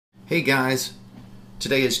Hey guys,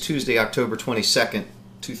 today is Tuesday, October 22nd,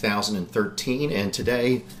 2013, and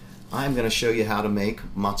today I'm going to show you how to make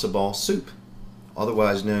matzo ball soup,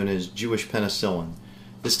 otherwise known as Jewish penicillin.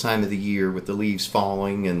 This time of the year with the leaves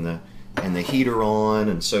falling and the heater on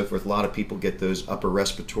and so forth, a lot of people get those upper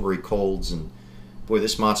respiratory colds, and boy,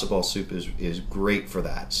 this matzo ball soup is great for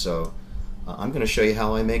that. So I'm going to show you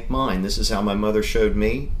how I make mine. This is how my mother showed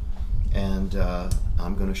me, and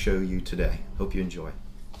I'm going to show you today. Hope you enjoy.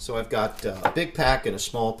 So I've got a big pack and a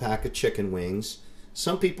small pack of chicken wings.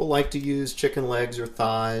 Some people like to use chicken legs or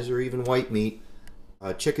thighs or even white meat.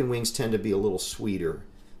 Chicken wings tend to be a little sweeter,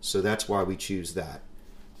 so that's why we choose that.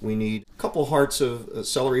 We need a couple hearts of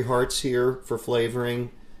celery hearts here for flavoring.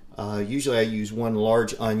 Usually I use one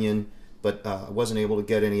large onion, but I wasn't able to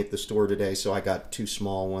get any at the store today, so I got two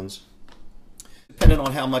small ones. Depending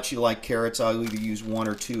on how much you like carrots, I'll either use one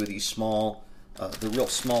or two of these small, the real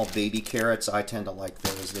small baby carrots. I tend to like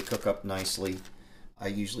those. They cook up nicely. I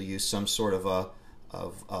usually use some sort of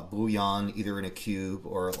a bouillon, either in a cube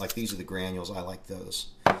or like these are the granules. I like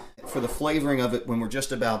those. For the flavoring of it, when we're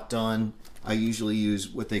just about done, I usually use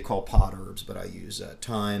what they call pot herbs, but I use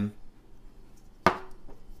thyme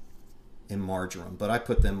and marjoram, but I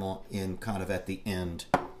put them in kind of at the end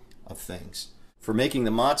of things. For making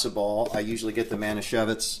the matzo ball, I usually get the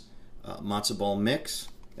Manischewitz matzo ball mix.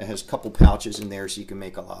 It has a couple pouches in there, so you can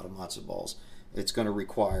make a lot of matzo balls. It's going to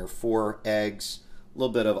require 4 eggs, a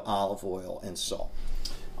little bit of olive oil, and salt.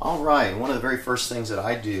 All right, one of the very first things that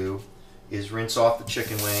I do is rinse off the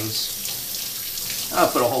chicken wings. I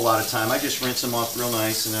don't put a whole lot of time. I just rinse them off real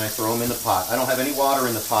nice, and then I throw them in the pot. I don't have any water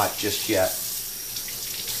in the pot just yet.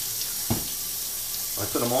 I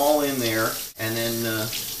put them all in there, and then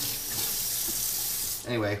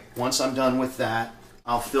anyway, once I'm done with that,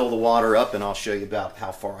 I'll fill the water up, and I'll show you about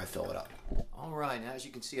how far I fill it up. All right, now as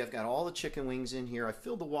you can see, I've got all the chicken wings in here. I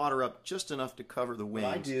filled the water up just enough to cover the wings.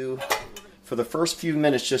 What I do for the first few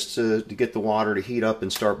minutes just to get the water to heat up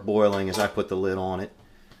and start boiling as I put the lid on it.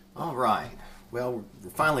 All right, well, we're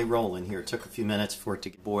finally rolling here. It took a few minutes for it to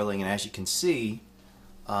get boiling, and as you can see,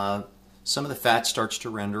 some of the fat starts to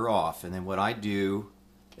render off, and then what I do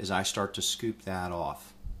is I start to scoop that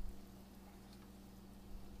off.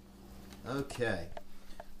 Okay.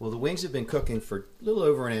 Well, the wings have been cooking for a little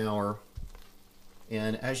over an hour,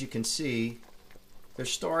 and as you can see, they're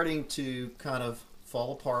starting to kind of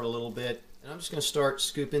fall apart a little bit. And I'm just going to start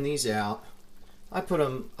scooping these out. I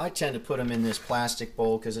tend to put them in this plastic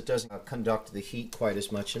bowl because it doesn't conduct the heat quite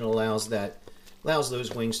as much, and it allows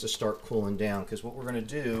those wings to start cooling down. Because what we're going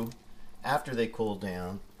to do after they cool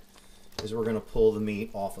down is we're going to pull the meat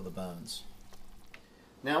off of the bones.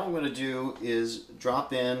 Now what I'm going to do is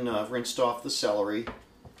drop in, rinsed off the celery.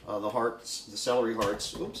 The celery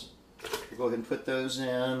hearts. Oops. I'll go ahead and put those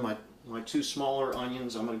in. My 2 smaller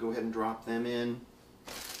onions, I'm going to go ahead and drop them in.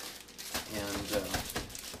 And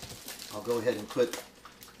I'll go ahead and put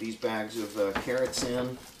these bags of carrots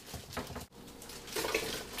in.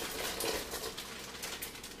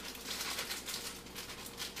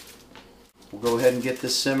 We'll go ahead and get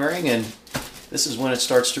this simmering, and this is when it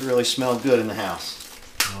starts to really smell good in the house.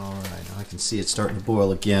 Alright, I can see it starting to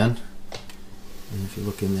boil again. And if you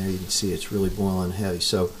look in there, you can see it's really boiling heavy.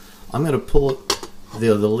 So I'm going to pull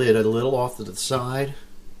the lid a little off to the side.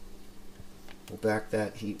 We'll back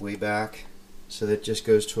that heat way back so that it just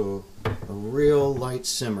goes to a real light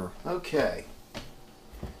simmer. Okay.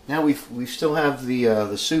 Now we still have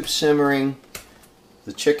the soup simmering.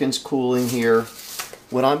 The chicken's cooling here.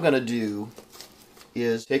 What I'm going to do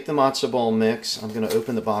is take the matzo ball mix. I'm going to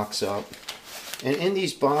open the box up. And in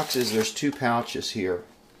these boxes, there's 2 pouches here.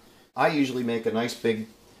 I usually make a nice big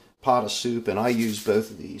pot of soup, and I use both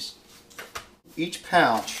of these. Each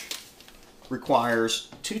pouch requires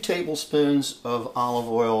 2 tablespoons of olive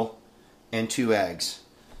oil and 2 eggs.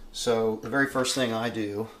 So the very first thing I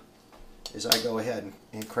do is I go ahead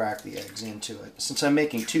and crack the eggs into it. Since I'm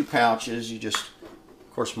making 2 pouches, you just,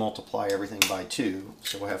 of course, multiply everything by 2.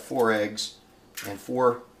 So we'll have 4 eggs and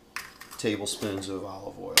 4 tablespoons of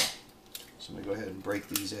olive oil. So I'm going to go ahead and break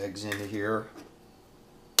these eggs into here.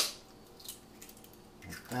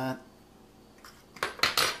 Like that.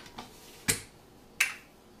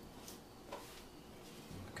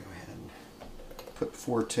 Go ahead and put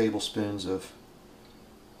 4 tablespoons of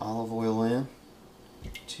olive oil in.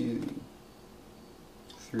 2,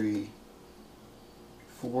 3,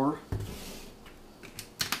 4.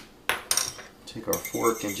 Take our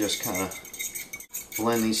fork and just kind of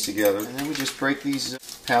blend these together. And then we just break these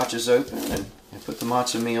pouches open and put the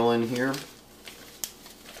matzo meal in here.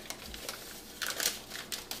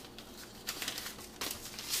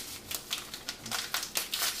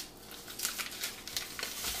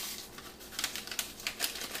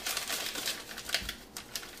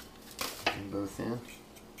 both in.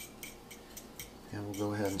 And we'll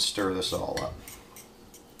go ahead and stir this all up.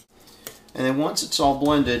 And then once it's all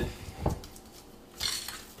blended,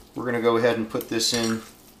 we're going to go ahead and put this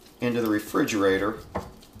into the refrigerator.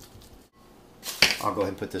 I'll go ahead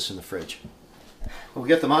and put this in the fridge. When we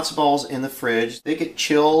get the matzo balls in the fridge, they get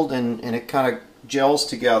chilled and it kind of gels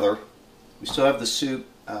together. We still have the soup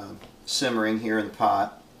simmering here in the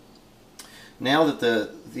pot. Now that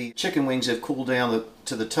the chicken wings have cooled down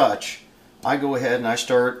to the touch, I go ahead and I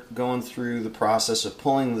start going through the process of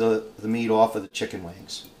pulling the meat off of the chicken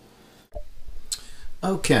wings.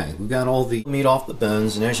 Okay, we've got all the meat off the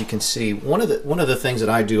bones, and as you can see, one of the things that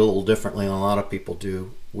I do a little differently than a lot of people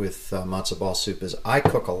do with matzo ball soup is I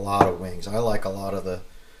cook a lot of wings. I like a lot of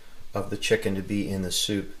the chicken to be in the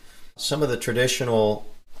soup. Some of the traditional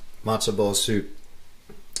matzo ball soup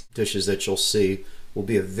dishes that you'll see will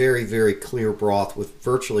be a very, very clear broth with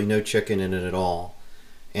virtually no chicken in it at all,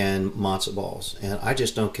 and matzo balls. And I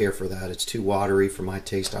just don't care for that. It's too watery for my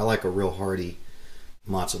taste. I like a real hearty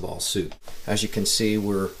matzo ball soup. As you can see,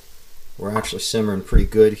 we're actually simmering pretty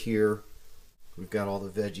good here. We've got all the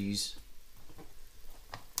veggies.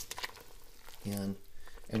 And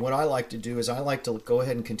what I like to do is I like to go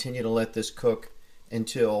ahead and continue to let this cook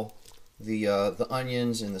until the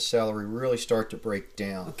onions and the celery really start to break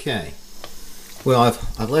down. Okay. Well,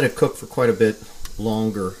 I've let it cook for quite a bit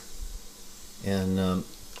longer, and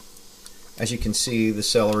as you can see, the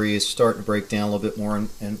celery is starting to break down a little bit more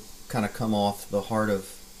and kind of come off the heart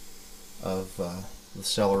of the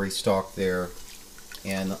celery stalk there,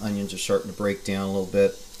 and the onions are starting to break down a little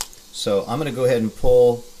bit. So I'm going to go ahead and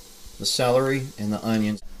pull the celery and the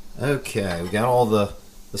onions. Okay, we got all the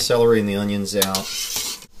celery and the onions out.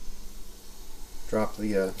 Drop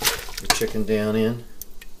the chicken down in.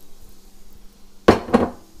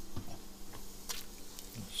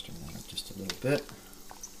 Stir that up just a little bit.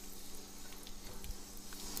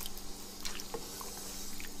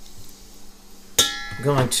 I'm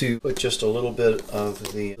going to put just a little bit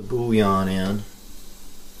of the bouillon in.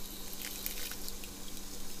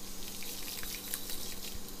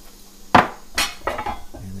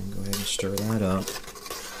 And then go ahead and stir that up.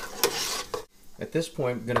 At this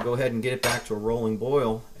point, we're going to go ahead and get it back to a rolling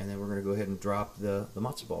boil, and then we're going to go ahead and drop the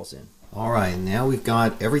matzo balls in. Alright, now we've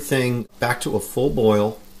got everything back to a full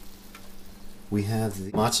boil. We have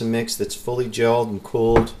the matzo mix that's fully gelled and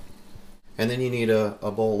cooled, and then you need a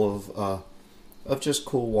bowl of just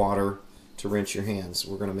cool water to rinse your hands.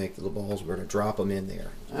 We're going to make the balls, we're going to drop them in there.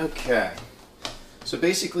 Okay, so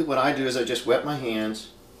basically what I do is I just wet my hands.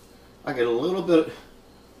 I get a little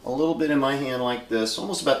bit in my hand like this,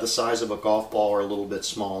 almost about the size of a golf ball or a little bit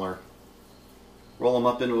smaller. Roll them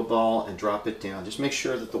up into a ball and drop it down. Just make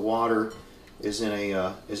sure that the water is in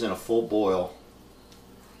a full boil.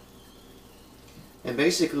 And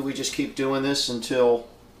basically we just keep doing this until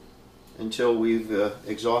we've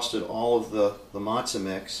exhausted all of the matzo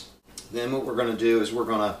mix. Then what we're going to do is we're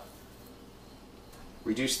going to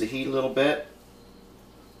reduce the heat a little bit.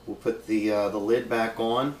 We'll put the lid back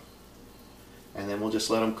on, and then we'll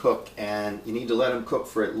just let them cook. And you need to let them cook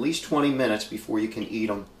for at least 20 minutes before you can eat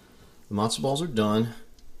them. The matzo balls are done.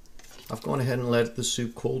 I've gone ahead and let the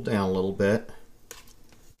soup cool down a little bit.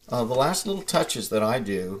 The last little touches that I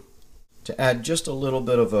do to add just a little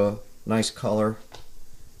bit of a nice color,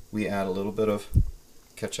 we add a little bit of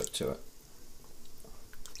ketchup to it.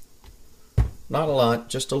 Not a lot,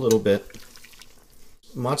 just a little bit.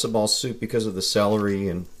 Matzo ball soup, because of the celery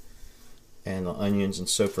and the onions and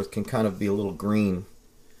so forth, can kind of be a little green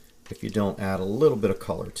if you don't add a little bit of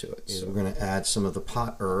color to it. So we're going to add some of the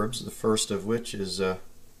pot herbs, the first of which is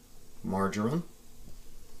marjoram.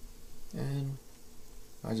 And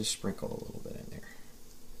I just sprinkle a little bit in there.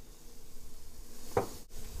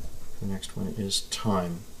 The next one is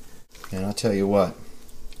thyme. And I'll tell you what,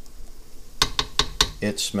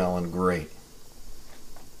 it's smelling great.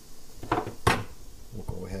 We'll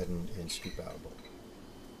go ahead and scoop out a bowl.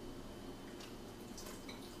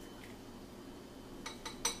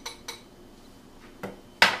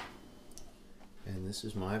 And this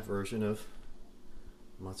is my version of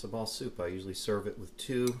matzo ball soup. I usually serve it with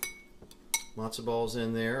 2 matzo balls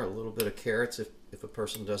in there, a little bit of carrots if a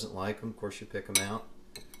person doesn't like them. Of course, you pick them out.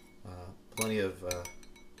 Plenty of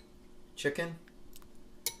chicken,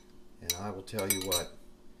 and I will tell you what,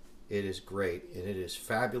 it is great, and it is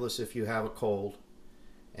fabulous if you have a cold,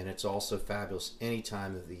 and it's also fabulous any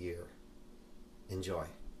time of the year. Enjoy.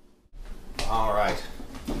 Alright,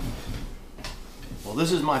 well,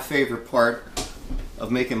 this is my favorite part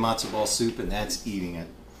of making matzo ball soup, and that's eating it.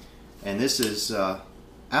 And this is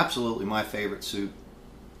absolutely my favorite soup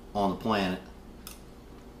on the planet.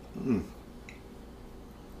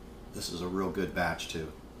 This is a real good batch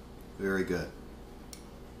too. Very good.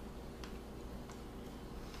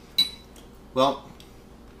 Well,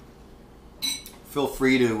 feel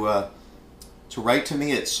free to write to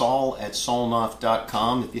me at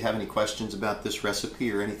saul@saulknopf.com if you have any questions about this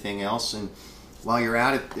recipe or anything else. And while you're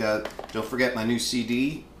at it, don't forget my new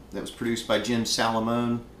CD that was produced by Jim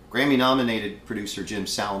Salamone, Grammy-nominated producer Jim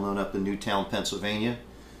Salamone up in Newtown, Pennsylvania.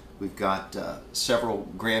 We've got several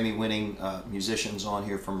Grammy-winning musicians on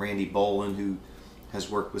here, from Randy Bolan, who has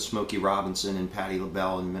worked with Smokey Robinson and Patti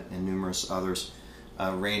LaBelle and numerous others.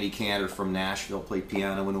 Randy Cantor from Nashville played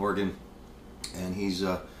piano and organ, and he's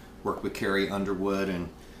worked with Carrie Underwood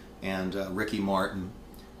and Ricky Martin,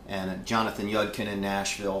 and Jonathan Yudkin in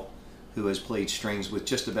Nashville, who has played strings with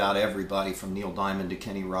just about everybody from Neil Diamond to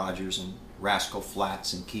Kenny Rogers and Rascal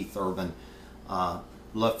Flatts and Keith Urban.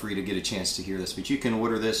 Love for you to get a chance to hear this, but you can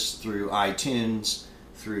order this through iTunes,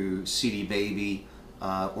 through CD Baby,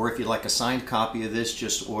 or if you'd like a signed copy of this,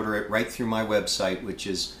 just order it right through my website, which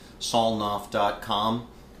is saulknopf.com.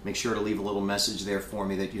 Make sure to leave a little message there for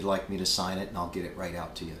me that you'd like me to sign it, and I'll get it right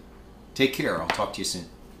out to you. Take care. I'll talk to you soon.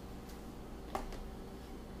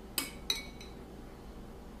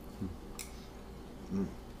 Mm.